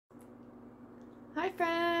Hi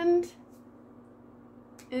friend,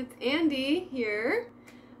 it's Andie here.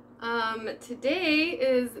 Today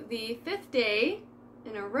is the 5th day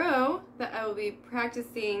in a row that I will be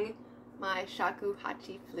practicing my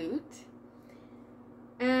Shakuhachi flute.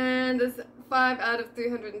 And this 5 out of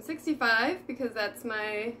 365 because that's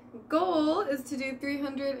my goal, is to do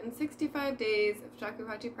 365 days of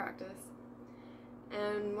Shakuhachi practice.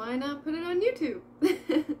 And why not put it on YouTube?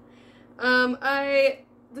 I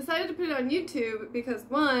decided to put it on YouTube because,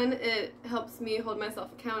 one, it helps me hold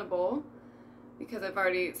myself accountable because I've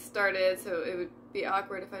already started, so it would be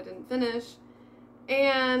awkward if I didn't finish,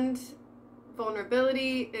 and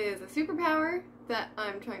vulnerability is a superpower that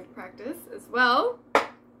I'm trying to practice as well,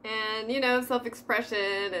 and, you know,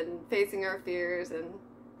 self-expression and facing our fears and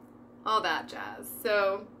all that jazz.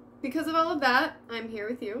 So because of all of that, I'm here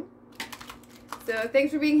with you. So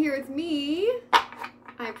thanks for being here with me.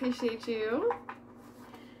 I appreciate you.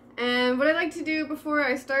 And what I like to do before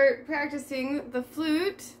I start practicing the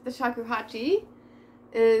flute, the Shakuhachi,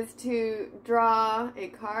 is to draw a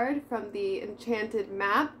card from the Enchanted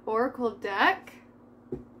Map Oracle deck.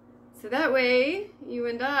 So that way, you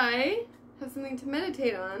and I have something to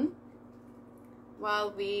meditate on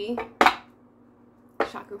while we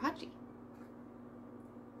Shakuhachi.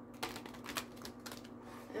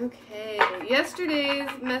 Okay, yesterday's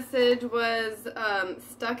message was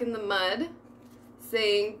stuck in the mud,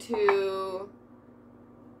 saying to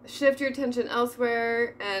shift your attention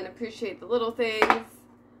elsewhere and appreciate the little things,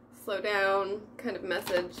 slow down kind of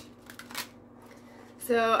message.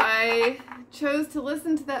 So I chose to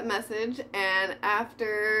listen to that message, and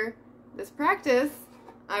after this practice,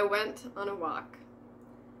 I went on a walk.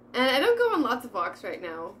 And I don't go on lots of walks right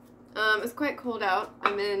now. It's quite cold out.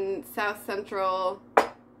 I'm in south central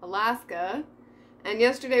Alaska, and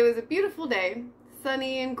yesterday was a beautiful day,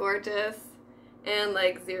 sunny and gorgeous, and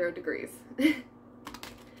like 0 degrees.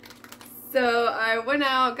 So I went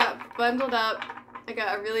out, got bundled up. I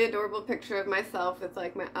got a really adorable picture of myself with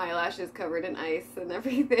like my eyelashes covered in ice and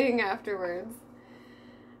everything afterwards.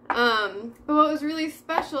 But what was really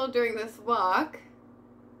special during this walk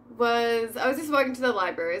was I was just walking to the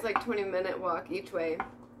library. It's like a 20-minute walk each way.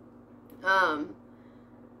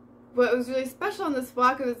 What was really special on this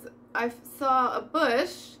walk was I saw a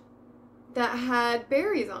bush that had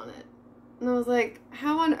berries on it. And I was like,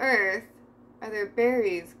 how on earth are there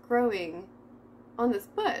berries growing on this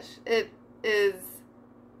bush? It is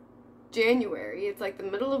January. It's like the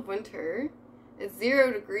middle of winter. It's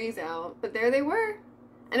 0 degrees out, but there they were.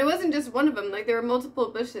 And it wasn't just one of them. Like, there were multiple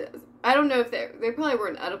bushes. I don't know if they probably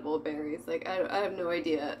weren't edible berries. Like, I have no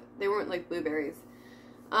idea. They weren't like blueberries.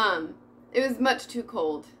 It was much too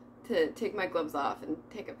cold to take my gloves off and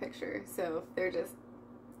take a picture. So they're just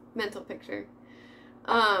mental picture.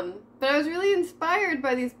 But I was really inspired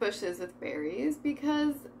by these bushes with berries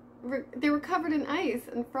because they were covered in ice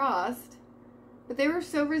and frost, but they were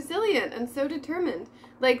so resilient and so determined.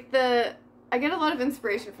 Like I get a lot of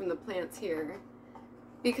inspiration from the plants here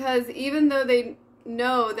because even though they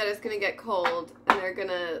know that it's going to get cold and they're going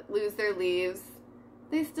to lose their leaves,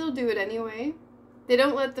 they still do it anyway. They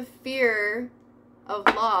don't let the fear of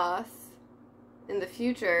loss in the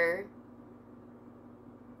future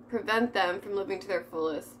prevent them from living to their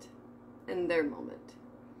fullest in their moment.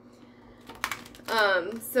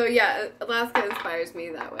 So yeah, Alaska inspires me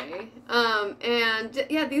that way. And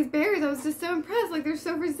yeah, these berries, I was just so impressed. Like, they're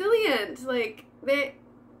so resilient. Like,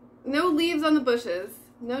 no leaves on the bushes,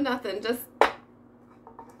 no nothing, just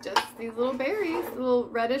these little berries, little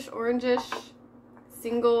reddish, orangish,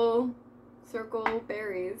 single circle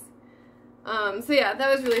berries. So yeah,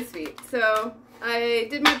 that was really sweet. So I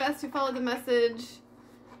did my best to follow the message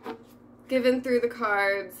given through the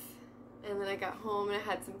cards, and then I got home and I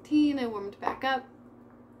had some tea and I warmed back up.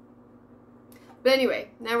 But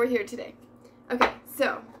anyway, now we're here today. Okay,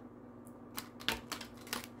 so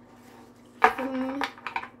some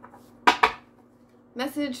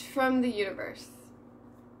message from the universe.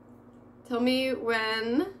 Tell me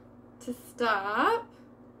when to stop.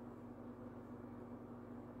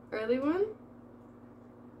 Early one?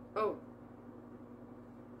 Oh,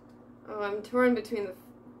 I'm torn between the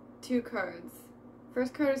 2 cards.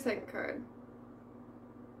 First card or second card?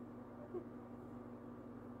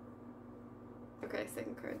 Okay,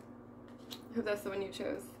 second card. I hope that's the one you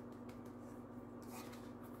chose.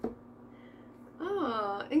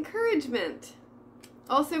 Oh, encouragement.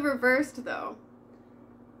 Also reversed though.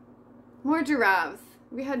 More giraffes.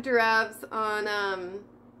 We had giraffes on,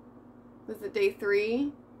 was it day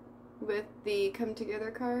 3 with the Come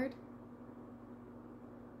Together card?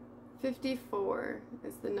 54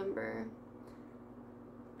 is the number.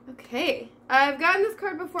 Okay, I've gotten this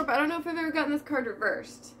card before, but I don't know if I've ever gotten this card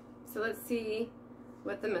reversed. So let's see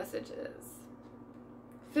what the message is.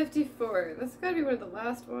 54. This has got to be one of the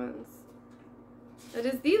last ones. That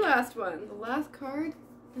is the last one. The last card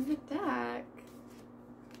in the deck.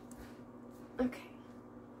 Okay.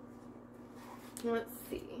 Let's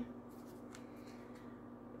see.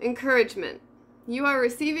 Encouragement. You are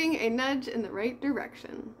receiving a nudge in the right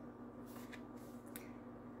direction.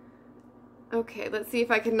 Okay, let's see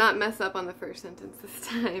if I can not mess up on the first sentence this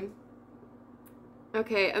time.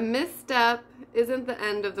 Okay, a misstep isn't the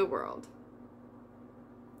end of the world.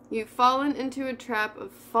 You've fallen into a trap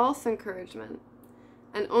of false encouragement,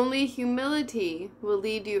 and only humility will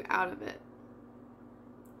lead you out of it.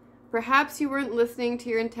 Perhaps you weren't listening to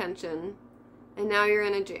your intention, and now you're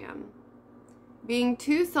in a jam. Being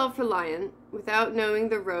too self-reliant without knowing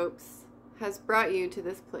the ropes has brought you to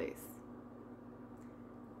this place.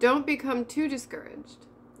 Don't become too discouraged.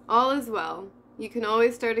 All is well. You can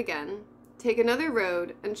always start again. Take another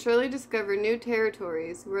road and surely discover new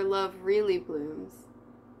territories where love really blooms.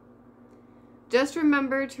 Just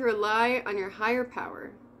remember to rely on your higher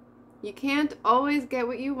power. You can't always get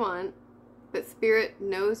what you want, but Spirit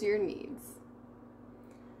knows your needs.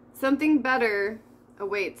 Something better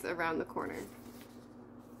awaits around the corner.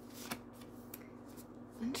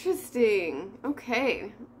 Interesting.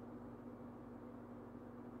 Okay.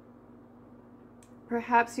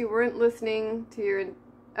 Perhaps you weren't listening to your...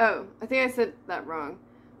 Oh, I think I said that wrong.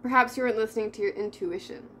 Perhaps you weren't listening to your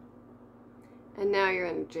intuition. And now you're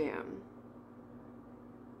in a jam.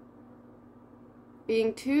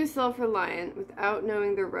 Being too self-reliant without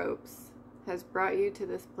knowing the ropes has brought you to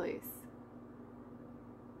this place.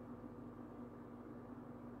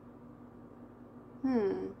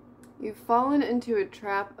 You've fallen into a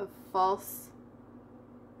trap of false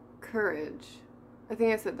courage. I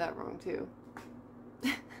think I said that wrong too.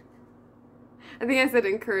 I think I said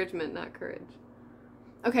encouragement, not courage.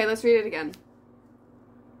 Okay, let's read it again.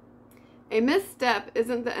 A misstep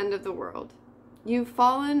isn't the end of the world. You've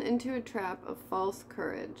fallen into a trap of false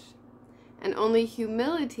courage, and only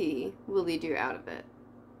humility will lead you out of it.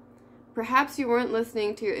 Perhaps you weren't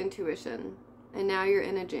listening to your intuition, and now you're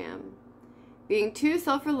in a jam. Being too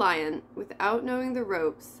self-reliant without knowing the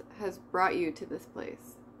ropes has brought you to this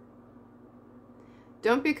place.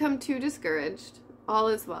 Don't become too discouraged. All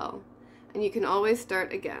is well, and you can always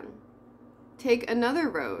start again. Take another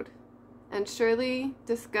road, and surely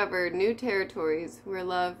discover new territories where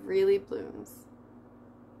love really blooms.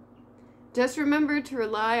 Just remember to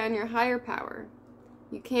rely on your higher power.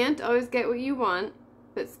 You can't always get what you want,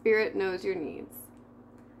 but Spirit knows your needs.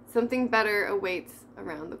 Something better awaits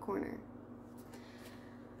around the corner.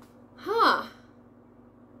 Huh.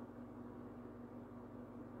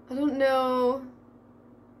 I don't know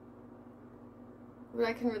what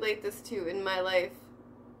I can relate this to in my life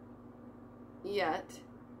yet.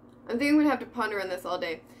 I'm thinking I'm going to have to ponder on this all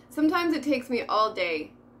day. Sometimes it takes me all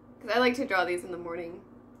day, because I like to draw these in the morning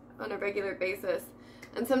on a regular basis,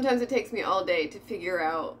 and sometimes it takes me all day to figure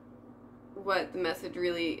out what the message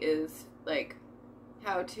really is, like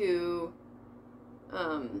how to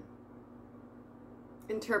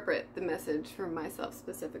interpret the message for myself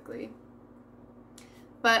specifically.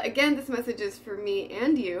 But again, this message is for me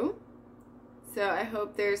and you, so I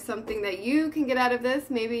hope there's something that you can get out of this.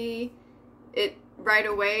 Maybe it right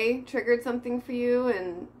away triggered something for you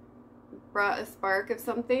and brought a spark of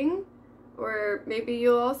something, or maybe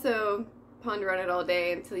you'll also ponder on it all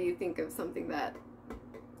day until you think of something that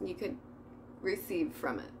you could receive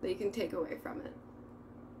from it, that you can take away from it.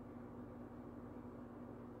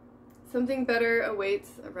 Something better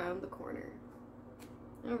awaits around the corner.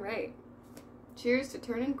 All right. Cheers to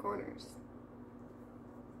turning corners.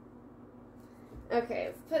 Okay,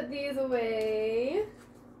 let's put these away.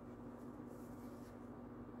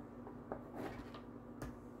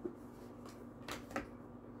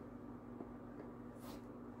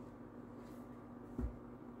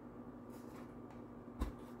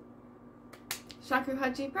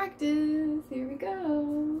 Shakuhachi practice. Here we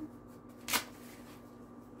go.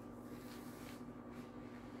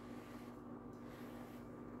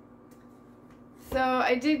 So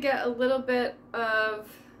I did get a little bit of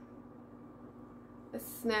a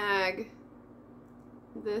snag.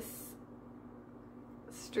 This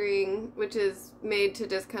string, which is made to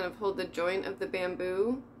just kind of hold the joint of the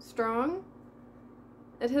bamboo strong,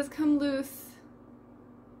 it has come loose.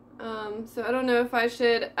 So I don't know if I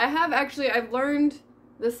should. I've learned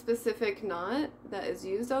the specific knot that is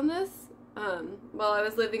used on this while I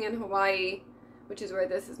was living in Hawaii, which is where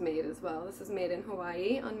this is made as well. This is made in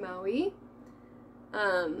Hawaii on Maui.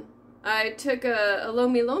 I took a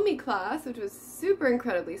Lomi Lomi class, which was super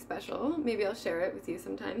incredibly special. Maybe I'll share it with you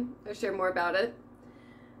sometime, or share more about it.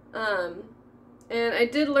 And I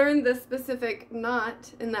did learn this specific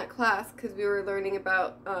knot in that class because we were learning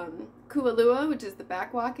about kualua, which is the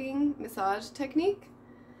back walking massage technique.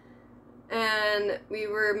 And we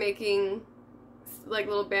were making like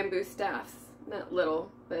little bamboo staffs, not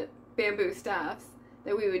little, but bamboo staffs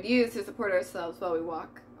that we would use to support ourselves while we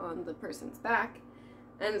walk on the person's back.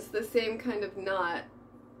 And it's the same kind of knot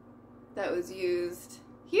that was used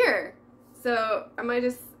here. So I might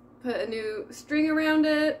just put a new string around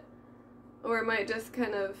it, or I might just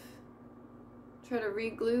kind of try to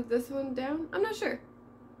re-glue this one down. I'm not sure,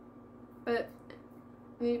 but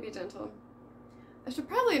I need to be gentle. I should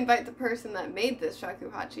probably invite the person that made this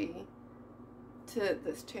shakuhachi to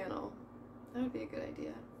this channel. That would be a good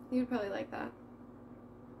idea. He would probably like that.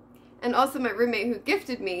 And also my roommate who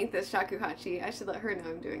gifted me this shakuhachi, I should let her know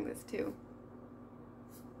I'm doing this too.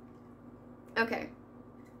 Okay.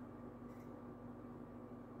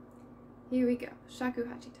 Here we go.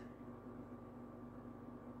 Shakuhachi time.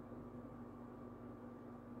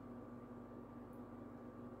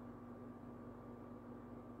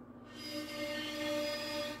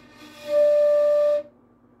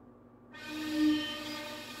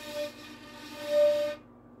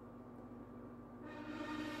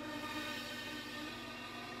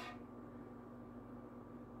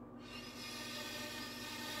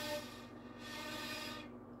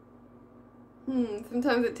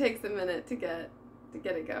 Sometimes it takes a minute to get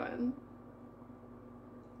it going.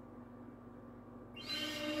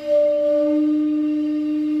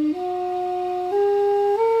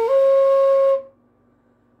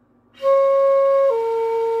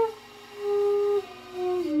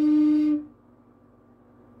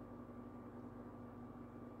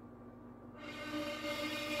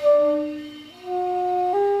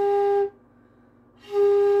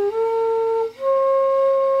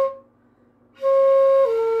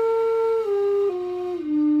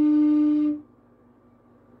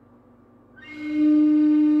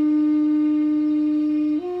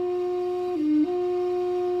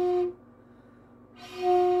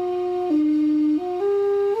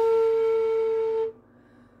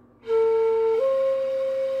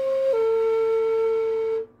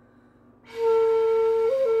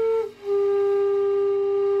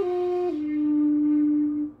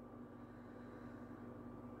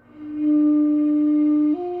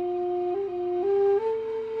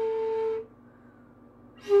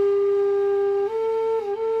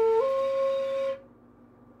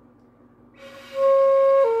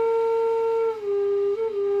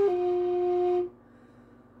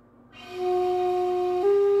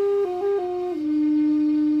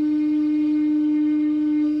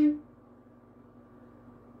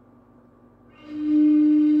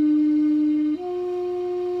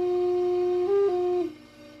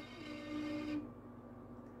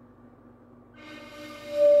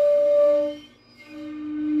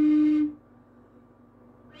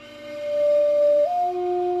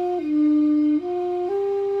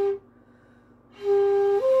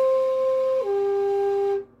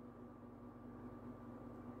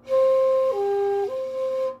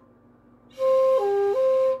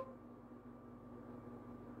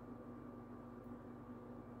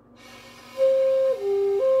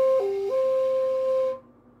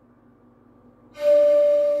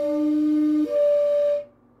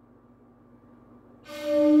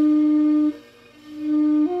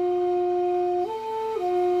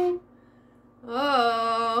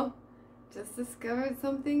 Discovered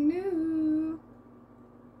something new.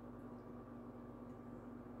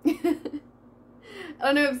 I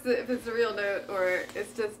don't know if it's a real note or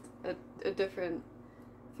it's just a different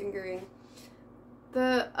fingering.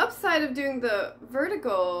 The upside of doing the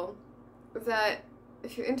vertical is that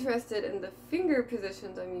if you're interested in the finger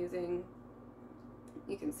positions I'm using,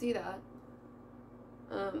 you can see that.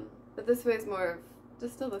 But this way is more of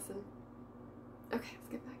just to listen. Okay, let's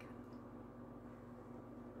get back.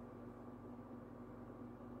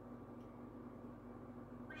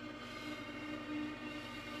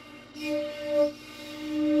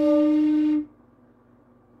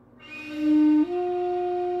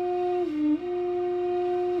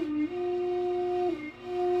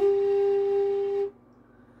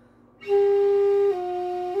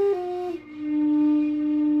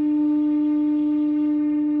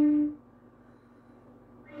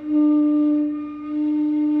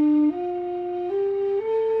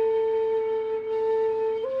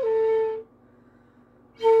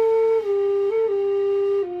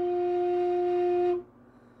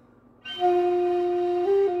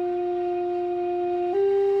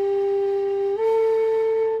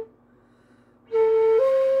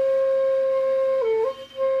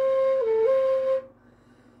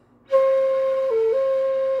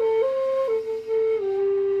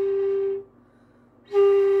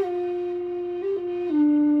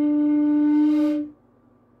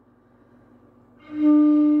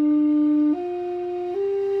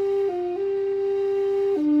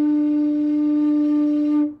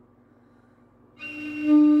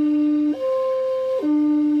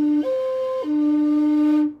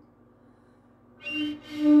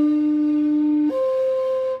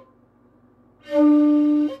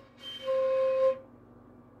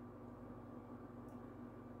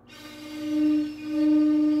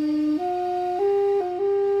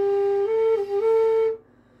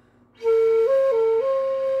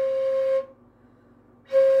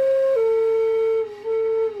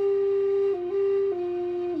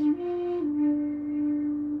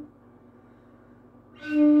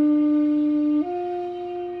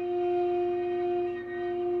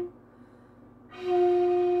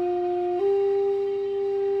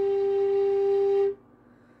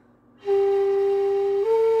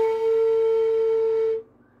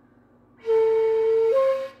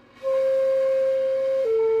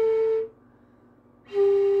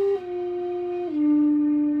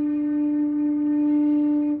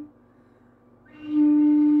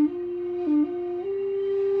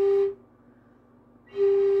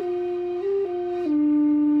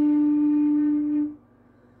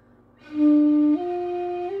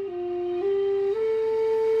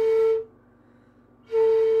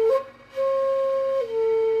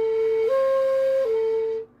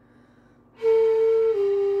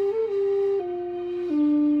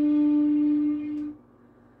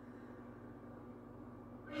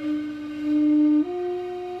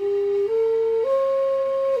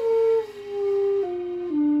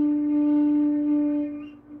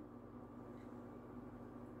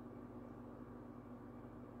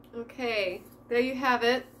 there you have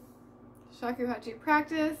it. Shakuhachi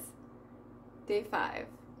practice, day 5.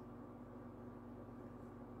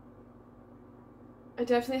 I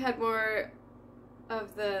definitely had more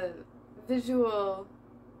of the visual,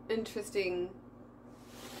 interesting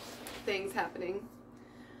things happening.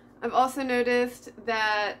 I've also noticed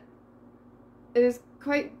that it is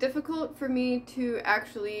quite difficult for me to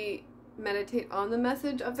actually meditate on the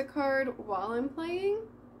message of the card while I'm playing.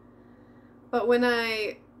 But when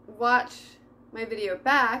I watch my video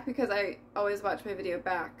back, because I always watch my video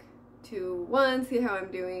back to 1, see how I'm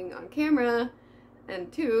doing on camera, and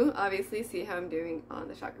 2, obviously see how I'm doing on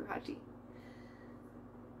the Shakuhachi.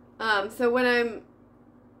 So when I'm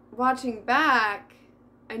watching back,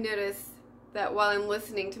 I notice that while I'm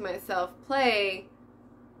listening to myself play,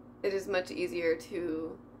 it is much easier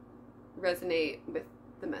to resonate with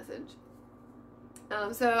the message.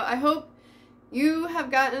 So I hope you have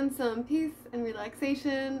gotten some peace and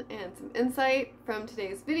relaxation and some insight from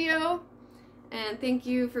today's video. And thank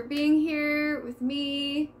you for being here with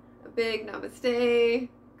me. A big namaste.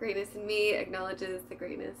 Greatness in me acknowledges the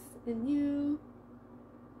greatness in you.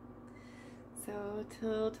 So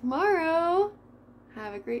till tomorrow,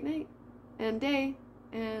 have a great night and day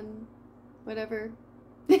and whatever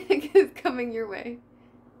is coming your way.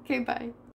 Okay, bye.